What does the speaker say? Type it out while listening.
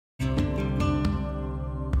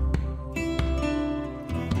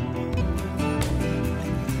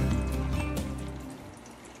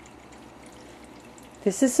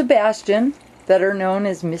This is Sebastian, better known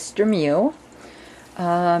as Mr. Mew.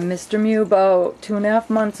 Mr. Mew, about 2.5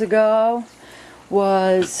 months ago,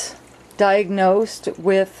 was diagnosed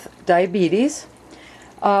with diabetes.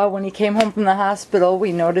 When he came home from the hospital,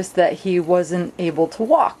 we noticed that he wasn't able to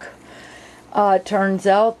walk. Turns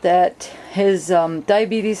out that his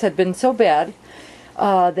diabetes had been so bad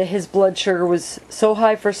that his blood sugar was so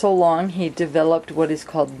high for so long, he developed what is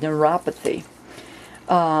called neuropathy.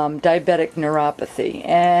 Diabetic neuropathy,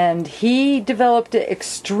 and he developed it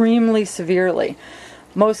extremely severely.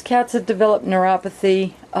 Most cats that develop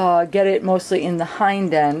neuropathy get it mostly in the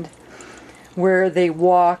hind end, where they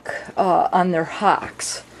walk on their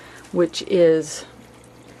hocks, which is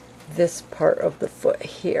this part of the foot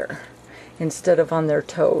here, instead of on their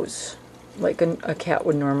toes, like a cat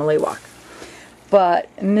would normally walk.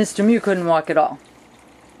 But Mr. Mew couldn't walk at all.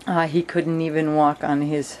 He couldn't even walk on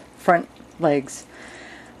his front legs.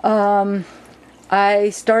 I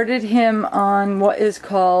started him on what is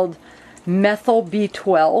called methyl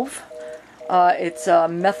B12. It's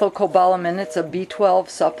methylcobalamin. It's a B12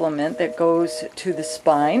 supplement that goes to the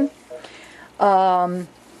spine. And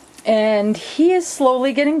he is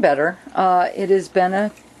slowly getting better. It has been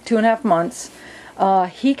 2.5 months.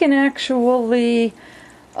 He can actually,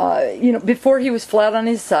 before he was flat on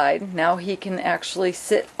his side. Now he can actually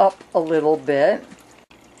sit up a little bit.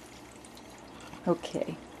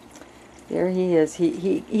 Okay. There he is.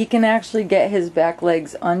 He can actually get his back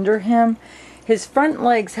legs under him. His front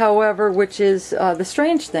legs, however, which is the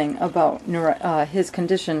strange thing about his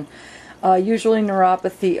condition, usually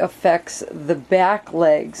neuropathy affects the back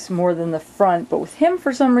legs more than the front, but with him,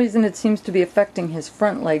 for some reason, it seems to be affecting his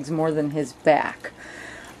front legs more than his back.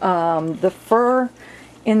 The fur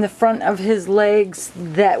in the front of his legs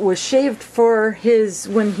that was shaved for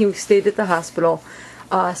when he stayed at the hospital,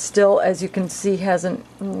 still, as you can see, hasn't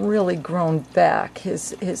really grown back.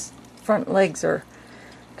 His front legs are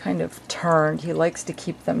kind of turned. He likes to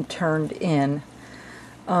keep them turned in.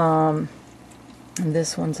 And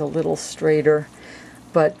this one's a little straighter.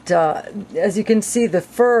 But as you can see, the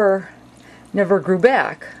fur never grew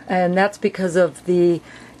back. And that's because of the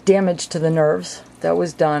damage to the nerves that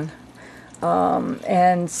was done.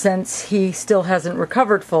 And since he still hasn't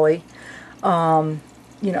recovered fully,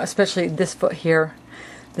 especially this foot here,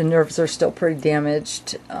 the nerves are still pretty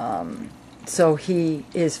damaged, so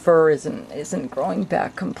his fur isn't growing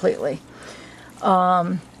back completely.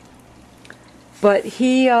 But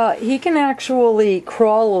he can actually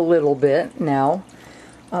crawl a little bit now,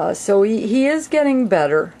 so he is getting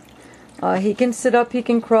better. He can sit up, he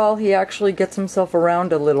can crawl, he actually gets himself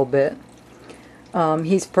around a little bit.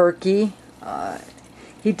 He's perky.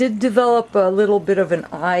 He did develop a little bit of an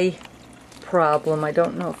eye problem. I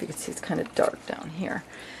don't know if you can see, it's kind of dark down here,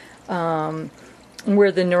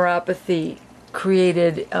 where the neuropathy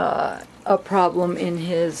created a problem in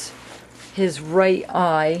his right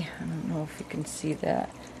eye. I don't know if you can see that.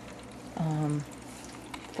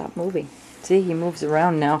 Stop moving. See, he moves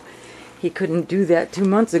around now. He couldn't do that 2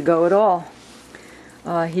 months ago at all.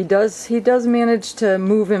 He does manage to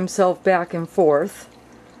move himself back and forth.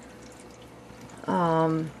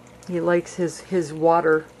 He likes his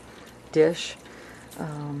water dish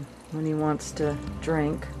when he wants to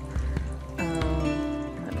drink.